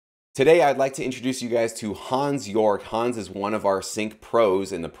Today, I'd like to introduce you guys to Hans York. Hans is one of our sync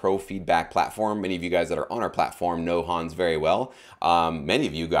pros in the Pro Feedback platform. Many of you guys that are on our platform know Hans very well. Many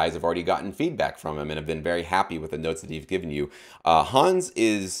of you guys have already gotten feedback from him and have been very happy with the notes that he's given you. Hans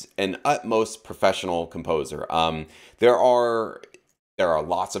is an utmost professional composer. There are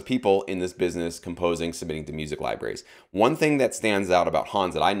lots of people in this business composing, submitting to music libraries. One thing that stands out about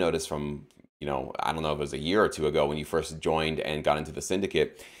Hans that I noticed from, I don't know if it was a year or two ago when you first joined and got into the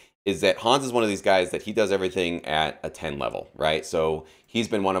syndicate, is that Hans is one of these guys that he does everything at a 10 level, right? So he's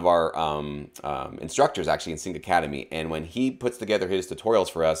been one of our instructors actually in Sync Academy. And when he puts together his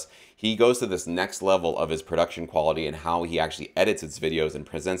tutorials for us, he goes to this next level of his production quality and how he actually edits his videos and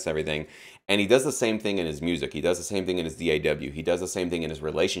presents everything. And he does the same thing in his music. He does the same thing in his DAW. He does the same thing in his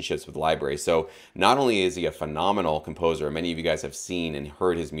relationships with libraries. So not only is he a phenomenal composer, many of you guys have seen and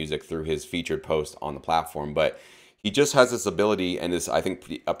heard his music through his featured post on the platform, but he just has this ability and this, I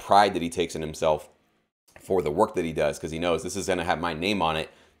think, a pride that he takes in himself for the work that he does, because he knows this is going to have my name on it.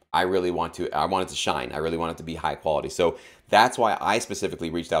 I want it to shine. I really want it to be high quality. So that's why I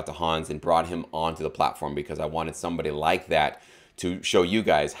specifically reached out to Hans and brought him onto the platform, because I wanted somebody like that to show you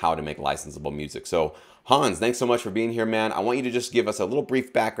guys how to make licensable music. So Hans, thanks so much for being here, man. I want you to just give us a little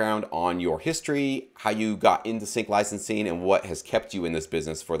brief background on your history, how you got into sync licensing, and what has kept you in this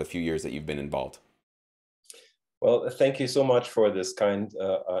business for the few years that you've been involved. Well, thank you so much for this kind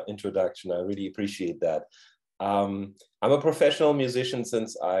introduction. I really appreciate that. I'm a professional musician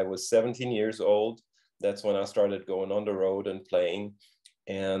since I was 17 years old. That's when I started going on the road and playing.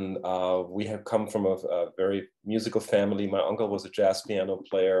 And we have come from a very musical family. My uncle was a jazz piano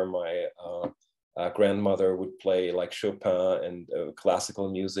player. My grandmother would play like Chopin and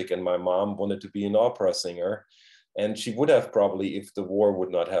classical music. And my mom wanted to be an opera singer. And she would have probably if the war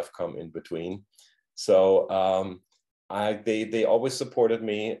would not have come in between. So they always supported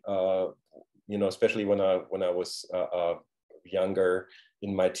me, especially when I was younger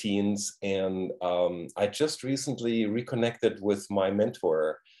in my teens. And I just recently reconnected with my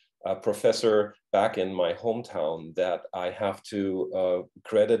mentor, a professor back in my hometown that I have to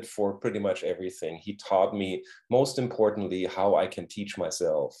credit for pretty much everything. He taught me, most importantly, how I can teach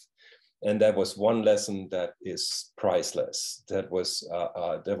myself. And that was one lesson that is priceless. That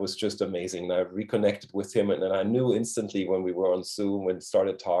was just amazing. And I reconnected with him, and then I knew instantly when we were on Zoom and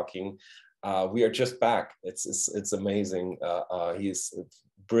started talking, we are just back. It's amazing. He's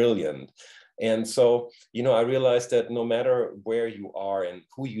brilliant. And so, I realized that no matter where you are and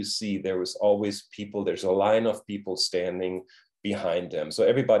who you see, there is always people. There's a line of people standing behind them. So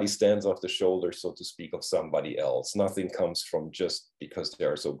everybody stands off the shoulder, so to speak, of somebody else. Nothing comes from just because they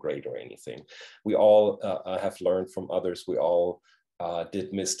are so great or anything. We all have learned from others. We all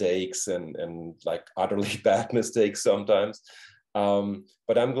did mistakes and like utterly bad mistakes sometimes.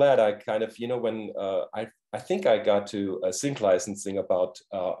 But I'm glad I kind of, when I think I got to sync licensing about,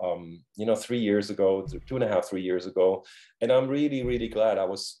 3 years ago, 2.5, 3 years ago. And I'm really, really glad. I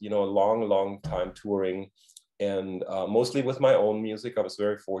was, a long, long time touring, and mostly with my own music. I was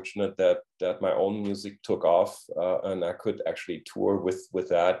very fortunate that my own music took off, and I could actually tour with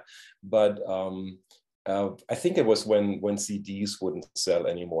that. But I think it was when CDs wouldn't sell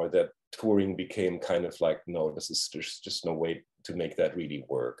anymore that touring became kind of like, no, there's just no way to make that really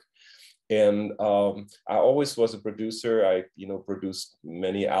work. And I always was a producer. I produced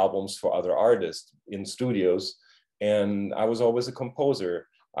many albums for other artists in studios, and I was always a composer.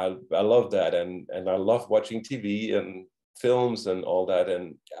 I love that, and I love watching TV and films and all that.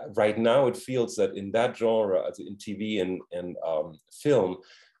 And right now it feels that in that genre, in TV and film,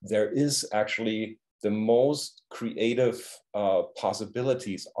 there is actually the most creative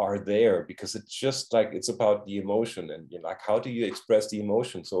possibilities are there, because it's just like, it's about the emotion, and like, how do you express the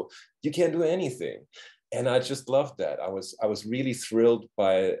emotion? So you can't do anything. And I just loved that. I was really thrilled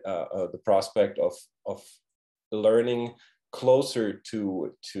by the prospect of learning closer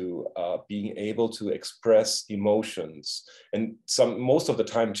to being able to express emotions, and most of the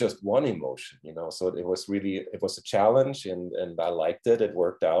time just one emotion. So it was a challenge, and I liked it. It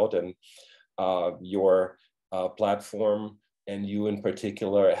worked out. And your platform and you in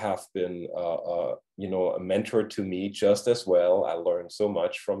particular have been a mentor to me just as well. I learned so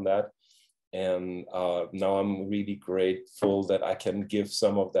much from that. And now I'm really grateful that I can give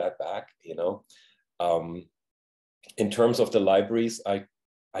some of that back. In terms of the libraries, I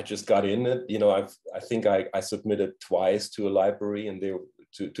just got in it. I think I submitted twice to a library, and they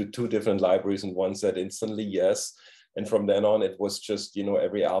to two different libraries, and one said instantly yes. And from then on, it was just,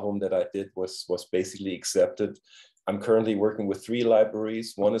 every album that I did was basically accepted. I'm currently working with 3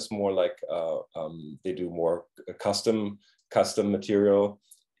 libraries. One is more like they do more custom material,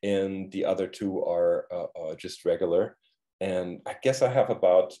 and the other two are just regular. And I guess I have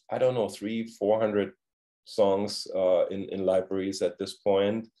about, I don't know, 300-400 songs in libraries at this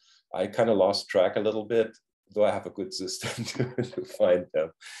point. I kind of lost track a little bit, though I have a good system to find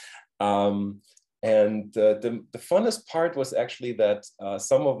them. And the funnest part was actually that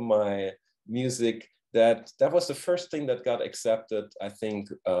some of my music, that was the first thing that got accepted, I think,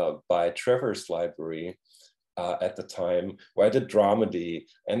 by Trevor's library at the time, where I did dramedy.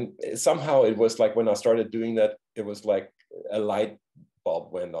 And somehow it was like when I started doing that, it was like a light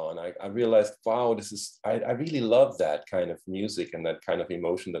bulb went on. I realized, wow, I really love that kind of music and that kind of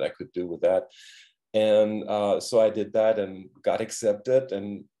emotion that I could do with that. And so I did that and got accepted.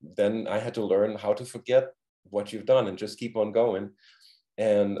 And then I had to learn how to forget what you've done and just keep on going.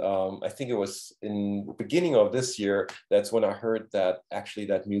 And I think it was in the beginning of this year, that's when I heard that actually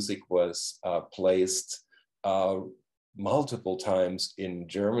that music was placed multiple times in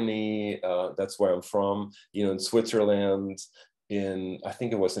Germany. That's where I'm from, in Switzerland, I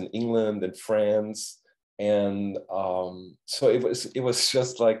think it was in England and France. And so it was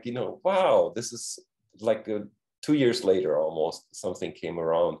just like, wow, this is like 2 years later, almost something came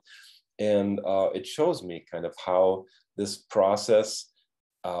around. And it shows me kind of how this process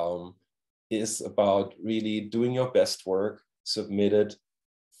is about really doing your best work, submit it,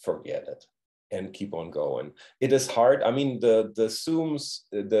 forget it, and keep on going. It is hard. I mean, the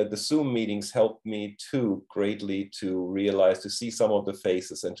Zoom meetings helped me too greatly to realize, to see some of the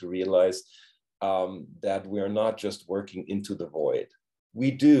faces and to realize that we are not just working into the void.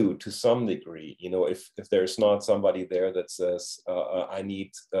 We do to some degree, if there's not somebody there that says, I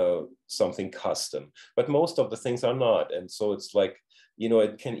need something custom, but most of the things are not. And so it's like,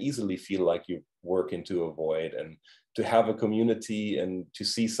 it can easily feel like you work into a void. And to have a community and to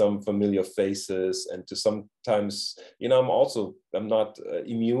see some familiar faces, and to sometimes, I'm not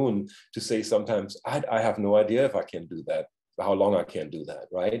immune to say sometimes, I have no idea if I can do that, how long I can do that,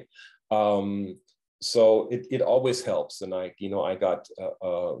 right? So it always helps. And I got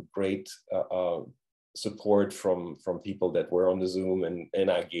great support from people that were on the Zoom, and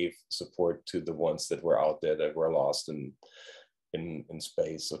I gave support to the ones that were out there that were lost in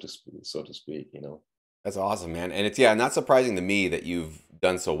space, so to speak. That's awesome, man. And it's, yeah, not surprising to me that you've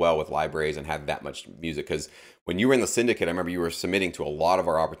done so well with libraries and had that much music. Because when you were in the syndicate, I remember you were submitting to a lot of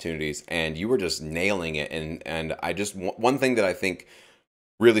our opportunities and you were just nailing it. And one thing that I think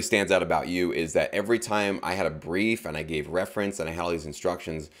really stands out about you is that every time I had a brief and I gave reference and I had all these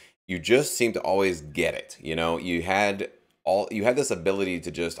instructions, you just seemed to always get it. You had this ability to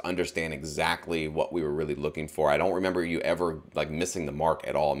just understand exactly what we were really looking for. I don't remember you ever like missing the mark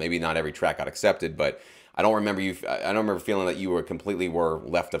at all. Maybe not every track got accepted, but I don't remember feeling that you were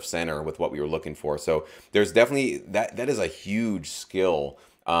left of center with what we were looking for. So there's definitely that is a huge skill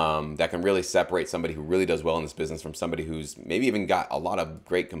that can really separate somebody who really does well in this business from somebody who's maybe even got a lot of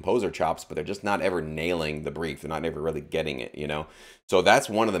great composer chops, but they're just not ever nailing the brief. They're not ever really getting it. So that's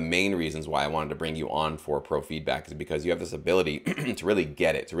one of the main reasons why I wanted to bring you on for Pro Feedback, is because you have this ability to really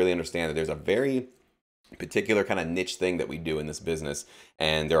get it, to really understand that there's a very particular kind of niche thing that we do in this business,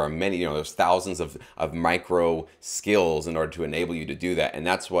 and there are many, there's thousands of micro skills in order to enable you to do that, and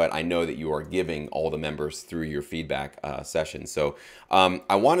that's what I know that you are giving all the members through your feedback session. So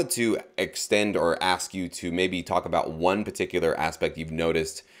I wanted to extend or ask you to maybe talk about one particular aspect you've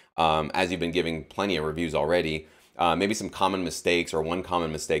noticed as you've been giving plenty of reviews already. Maybe some common mistakes, or one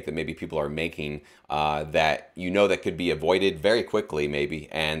common mistake that maybe people are making that that could be avoided very quickly, maybe,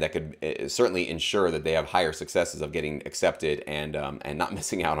 and that could certainly ensure that they have higher successes of getting accepted and not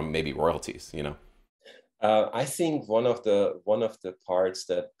missing out on maybe royalties. I think one of the parts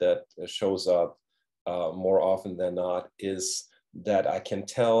that shows up more often than not is that I can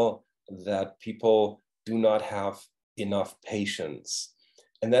tell that people do not have enough patience.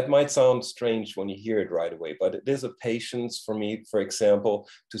 And that might sound strange when you hear it right away, but it is a patience for me, for example,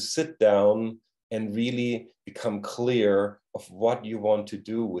 to sit down and really become clear of what you want to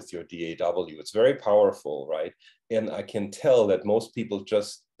do with your DAW. It's very powerful, right? And I can tell that most people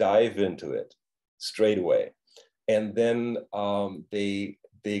just dive into it straight away. And then they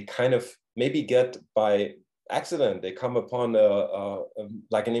kind of maybe get by accident, they come upon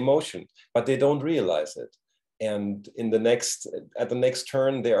like an emotion, but they don't realize it. And at the next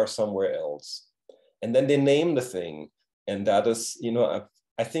turn, they are somewhere else. And then they name the thing. And that is,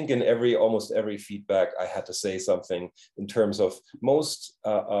 I think in almost every feedback, I had to say something in terms of most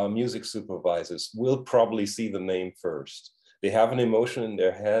music supervisors will probably see the name first. They have an emotion in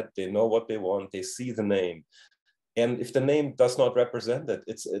their head. They know what they want. They see the name. And if the name does not represent it,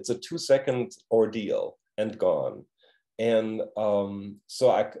 it's a 2-second ordeal and gone. And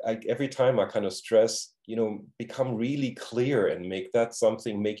so every time I kind of stress, become really clear and make that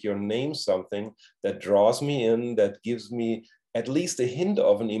something, make your name something that draws me in, that gives me at least a hint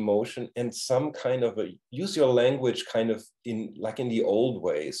of an emotion and some kind of use your language kind of in like in the old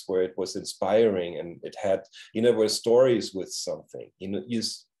ways where it was inspiring and it had, were stories with something, you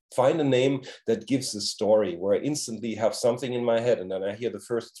find a name that gives a story where I instantly have something in my head and then I hear the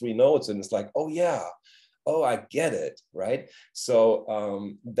first three notes and it's like, oh yeah, oh, I get it, right?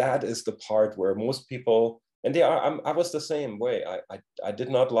 So that is the part where most people, and I was the same way. I did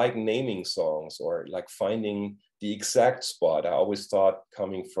not like naming songs or like finding the exact spot. I always thought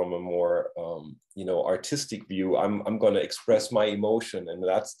coming from a more, artistic view, I'm going to express my emotion and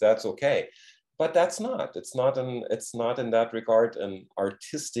that's okay. But it's not in that regard an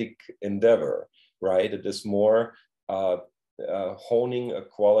artistic endeavor, right? It is more honing a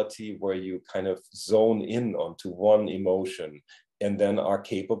quality where you kind of zone in onto one emotion and then are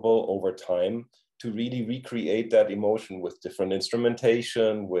capable over time to really recreate that emotion with different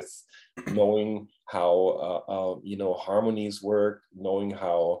instrumentation, with knowing how harmonies work, knowing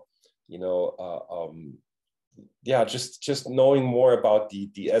how just knowing more about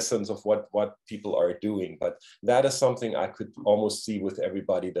the essence of what people are doing. But that is something I could almost see with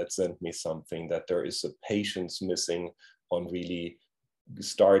everybody that sent me something, that there is a patience missing on really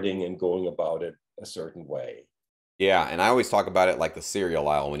starting and going about it a certain way. Yeah, and I always talk about it like the cereal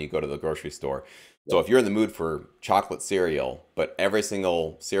aisle when you go to the grocery store. So Yeah. if you're in the mood for chocolate cereal, but every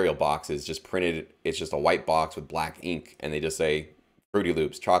single cereal box is just printed, it's just a white box with black ink, and they just say Fruity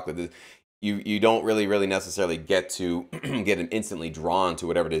Loops chocolate. You don't really necessarily get to get them instantly drawn to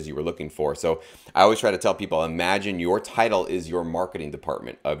whatever it is you were looking for. So I always try to tell people, imagine your title is your marketing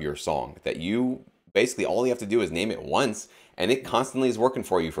department of your song. That you basically all you have to do is name it once, and it constantly is working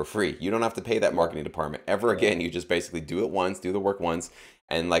for you for free. You don't have to pay that Yeah. marketing department ever Yeah. again. You just basically do it once, do the work once,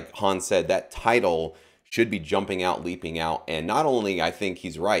 and like Hans said, that title should be jumping out, leaping out. And not only, I think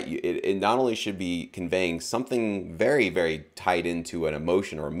he's right, it not only should be conveying something very tied into an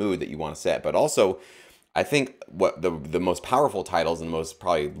emotion or a mood that you want to set, but also I think what the most powerful titles and the most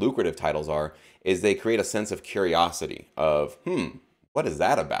probably lucrative titles are is they create a sense of curiosity of, what is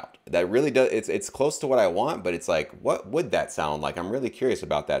that about? That really does it's close to what I want, but it's like, what would that sound like? I'm really curious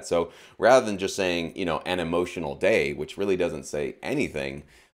about that. So rather than just saying, an emotional day, which really doesn't say anything,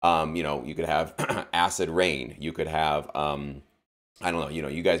 you could have acid rain. You could have I don't know,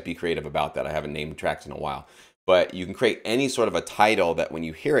 you guys be creative about that. I haven't named tracks in a while. But you can create any sort of a title that when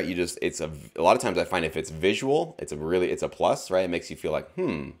you hear it, a lot of times I find if it's visual, it's a plus, right? It makes you feel like,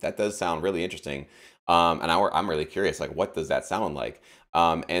 that does sound really interesting. And I'm really curious, like, what does that sound like?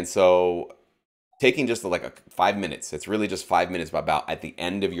 And so taking just like 5 minutes, it's really just 5 minutes about at the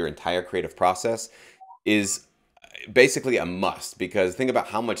end of your entire creative process is basically a must, because think about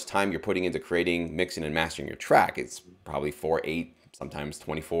how much time you're putting into creating, mixing, and mastering your track. It's probably 4, 8, sometimes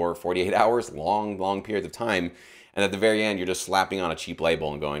 24, 48 hours, long periods of time. And at the very end, you're just slapping on a cheap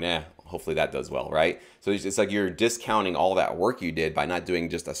label and going, hopefully that does well, right? So it's like you're discounting all that work you did by not doing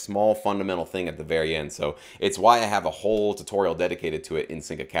just a small fundamental thing at the very end. So it's why I have a whole tutorial dedicated to it in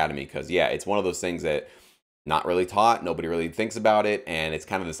Sync Academy, because yeah, it's one of those things that not really taught. Nobody really thinks about it, and it's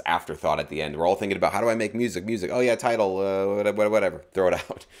kind of this afterthought at the end. We're all thinking about how do I make music? Music. Oh yeah, title. Whatever. Throw it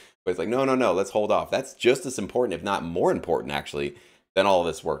out. But it's like no. Let's hold off. That's just as important, if not more important, actually, than all of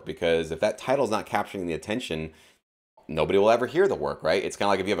this work. Because if that title's not capturing the attention, nobody will ever hear the work, right? It's kind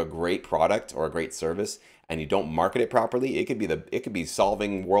of like if you have a great product or a great service and you don't market it properly, it could be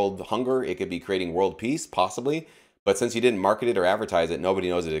solving world hunger, it could be creating world peace, possibly. But since you didn't market it or advertise it, nobody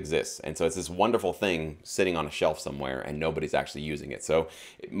knows it exists. And so it's this wonderful thing sitting on a shelf somewhere and nobody's actually using it. So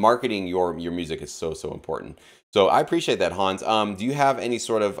marketing your music is so important. So I appreciate that, Hans. Do you have any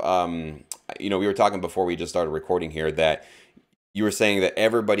sort of we were talking before we just started recording here that you were saying that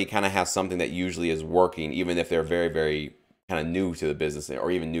everybody kind of has something that usually is working, even if they're very kind of new to the business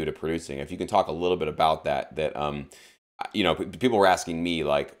or even new to producing. If you can talk a little bit about that, people were asking me,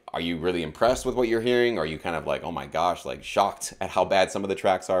 like, are you really impressed with what you're hearing? Are you kind of like, oh my gosh, like shocked at how bad some of the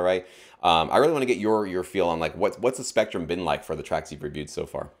tracks are, right? I really want to get your feel on like what's the spectrum been like for the tracks you've reviewed so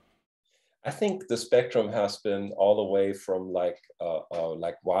far? I think the spectrum has been all the way from like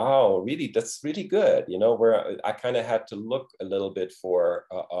wow, really, that's really good, where I kind of had to look a little bit for,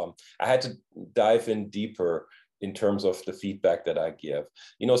 I had to dive in deeper in terms of the feedback that I give.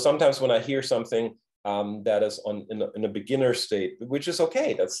 Sometimes when I hear something that is in a beginner state, which is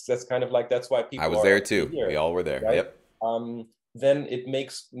okay, that's kind of like, that's why I people was are there actually too. here, We all were there. right? Yep. then it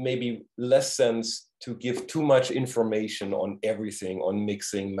makes maybe less sense to give too much information on everything, on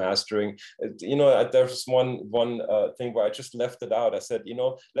mixing, mastering. You know, there's one thing where I just left it out. I said, you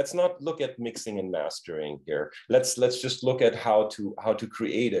know, let's not look at mixing and mastering here. Let's just look at how to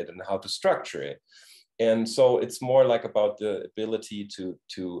create it and how to structure it. And so it's more like about the ability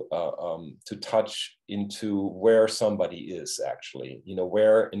to touch into where somebody is actually, you know,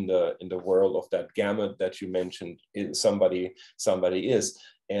 where in the world of that gamut that you mentioned somebody is.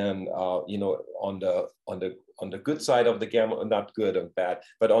 And you know, on the good side of the gamut, not good and bad,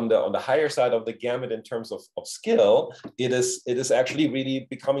 but on the higher side of the gamut in terms of skill, it is actually really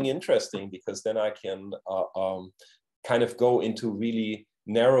becoming interesting, because then I can kind of go into really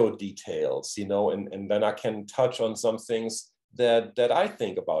narrow details, you know, and then I can touch on some things that I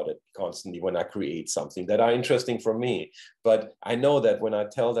think about it constantly when I create something that are interesting for me. But I know that when I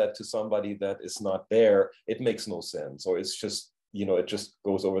tell that to somebody that is not there, it makes no sense, or it's just, you know, it just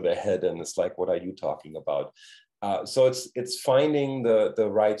goes over their head and it's like, what are you talking about? So it's finding the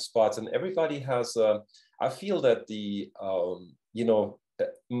right spots, and everybody has. I feel that you know,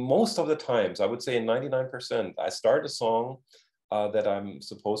 most of the times, I would say 99%, I start a song that I'm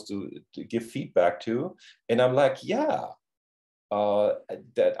supposed to give feedback to, and I'm like, yeah,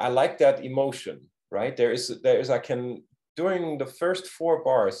 that I like that emotion, right? There is I can, during the first 4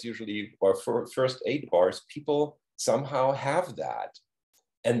 bars usually, or first 8 bars, people somehow have that,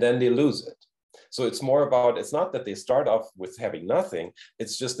 and then they lose it. So it's more about, it's not that they start off with having nothing,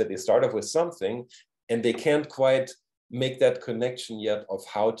 it's just that they start off with something and they can't quite make that connection yet of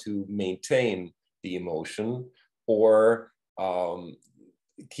how to maintain the emotion, or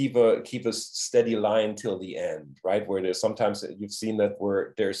keep a steady line till the end, right? Where there's sometimes, you've seen that,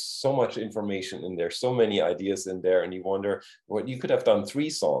 where there's so much information in there, so many ideas in there, and you wonder, well, you could have done 3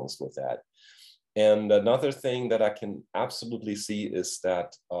 songs with that. And another thing that I can absolutely see is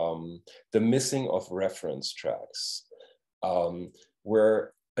that the missing of reference tracks,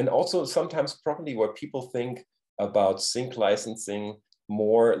 where, and also sometimes probably where people think about sync licensing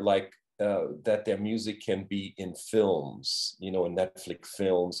more like that their music can be in films, you know, in Netflix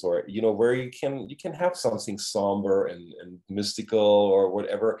films, or, you know, where you can have something somber and mystical or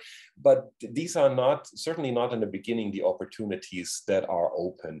whatever. But these are not, certainly not in the beginning, the opportunities that are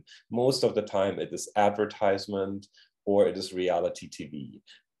open. Most of the time it is advertisement or it is reality TV.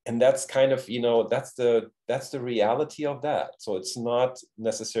 And that's kind of, you know, that's the reality of that. So it's not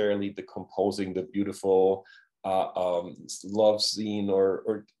necessarily the composing, the beautiful love scene,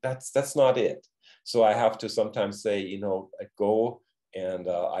 or that's not it. So I have to sometimes say, you know, I go, and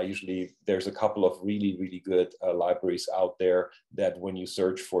I usually, there's a couple of really good libraries out there that when you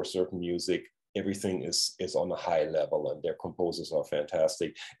search for certain music, everything is on a high level, and their composers are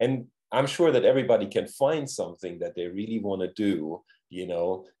fantastic. And I'm sure that everybody can find something that they really want to do, you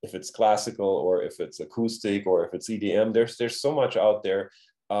know, if it's classical or if it's acoustic or if it's EDM. There's so much out there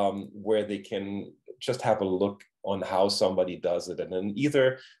where they can just have a look on how somebody does it. And then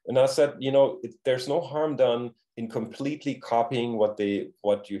and I said, you know, there's no harm done in completely copying what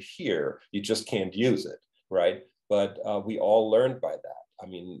you hear. You just can't use it, right? But we all learned by that. I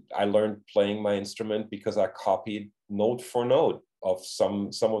mean, I learned playing my instrument because I copied note for note of some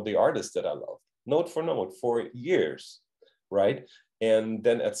of the artists that I love, note for note for years, right? And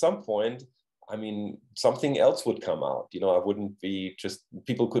then at some point, I mean, something else would come out. You know, I wouldn't be just,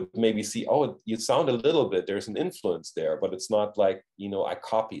 people could maybe see, oh, you sound a little bit, there's an influence there, but it's not like, you know, I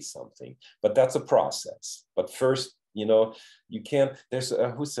copy something. But that's a process. But first, you know, you can't, there's,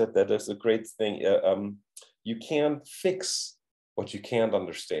 who said that? There's a great thing. You can't fix what you can't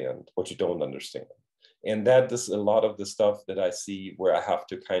understand, what you don't understand. And that is a lot of the stuff that I see where I have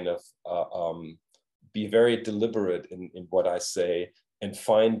to kind of be very deliberate in what I say, and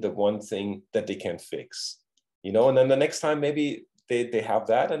find the one thing that they can fix, you know, and then the next time maybe they have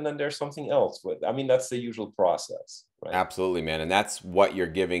that, and then there's something else. With, I mean, that's the usual process, right? Absolutely, man. And that's what you're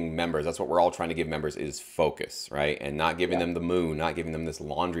giving members. That's what we're all trying to give members, is focus, right? And not giving them the moon, not giving them this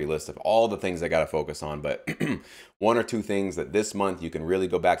laundry list of all the things they got to focus on, but 1 or 2 things that this month you can really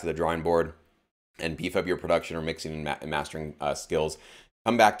go back to the drawing board and beef up your production or mixing and mastering skills.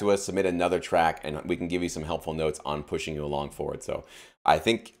 Come back to us, submit another track, and we can give you some helpful notes on pushing you along forward. So I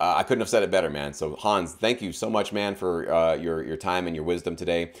think I couldn't have said it better, man. So Hans, thank you so much, man, for your time and your wisdom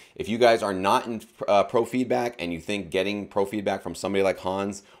today. If you guys are not in pro feedback and you think getting pro feedback from somebody like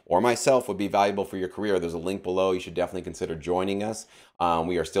Hans or myself would be valuable for your career, there's a link below. You should definitely consider joining us.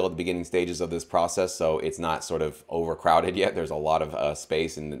 We are still at the beginning stages of this process, so it's not sort of overcrowded yet. There's a lot of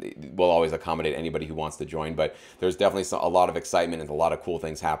space, and we'll always accommodate anybody who wants to join. But there's definitely a lot of excitement and a lot of cool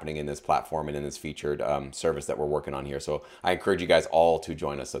things happening in this platform and in this featured service that we're working on here. So I encourage you guys all to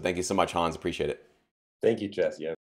join us. So thank you so much, Hans. Appreciate it. Thank you, Jess. Yeah.